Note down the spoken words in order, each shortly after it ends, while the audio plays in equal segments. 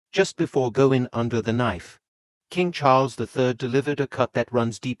Just before going under the knife, King Charles III delivered a cut that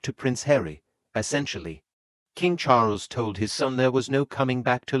runs deep to Prince Harry. Essentially, King Charles told his son there was no coming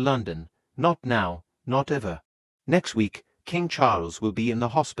back to London, not now, not ever. Next week, King Charles will be in the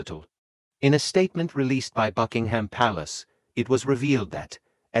hospital. In a statement released by Buckingham Palace, it was revealed that,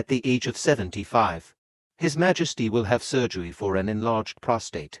 at the age of 75, His Majesty will have surgery for an enlarged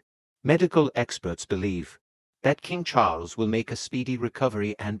prostate. Medical experts believe that King Charles will make a speedy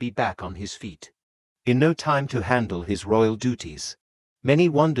recovery and be back on his feet in no time to handle his royal duties. Many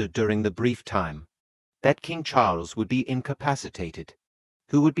wondered during the brief time that King Charles would be incapacitated.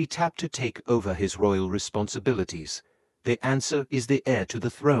 Who would be tapped to take over his royal responsibilities? The answer is the heir to the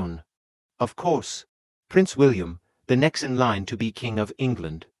throne. Of course, Prince William, the next in line to be King of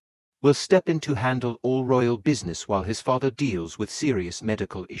England, will step in to handle all royal business while his father deals with serious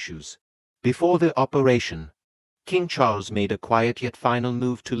medical issues. Before the operation, King Charles made a quiet yet final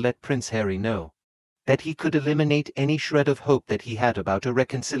move to let Prince Harry know that he could eliminate any shred of hope that he had about a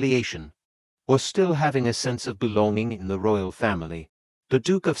reconciliation, or still having a sense of belonging in the royal family. The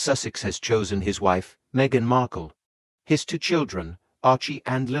Duke of Sussex has chosen his wife, Meghan Markle, his 2 children, Archie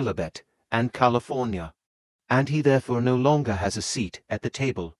and Lilibet, and California, and he therefore no longer has a seat at the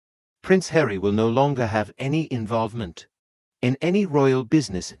table. Prince Harry will no longer have any involvement in any royal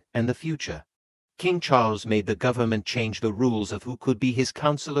business in the future. King Charles made the government change the rules of who could be his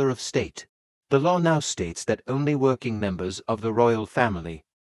Counselor of State. The law now states that only working members of the royal family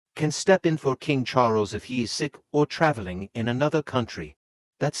can step in for King Charles if he is sick or traveling in another country.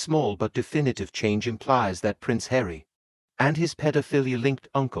 That small but definitive change implies that Prince Harry and his pedophilia-linked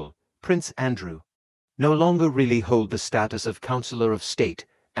uncle, Prince Andrew, no longer really hold the status of Counselor of State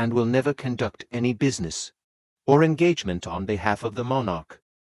and will never conduct any business or engagement on behalf of the monarch.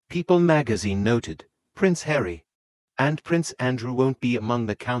 People magazine noted, Prince Harry and Prince Andrew won't be among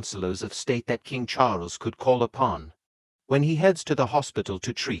the counselors of state that King Charles could call upon when he heads to the hospital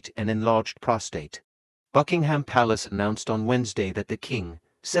to treat an enlarged prostate. Buckingham Palace announced on Wednesday that the King,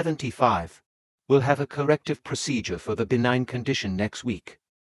 75, will have a corrective procedure for the benign condition next week,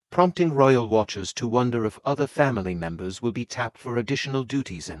 prompting royal watchers to wonder if other family members will be tapped for additional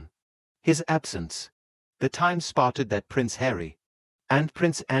duties in his absence. The Times spotted that Prince Harry and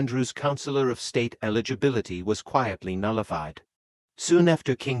Prince Andrew's Counselor of State eligibility was quietly nullified soon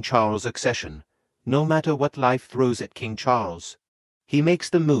after King Charles' accession. No matter what life throws at King Charles, he makes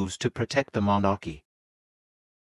the moves to protect the monarchy.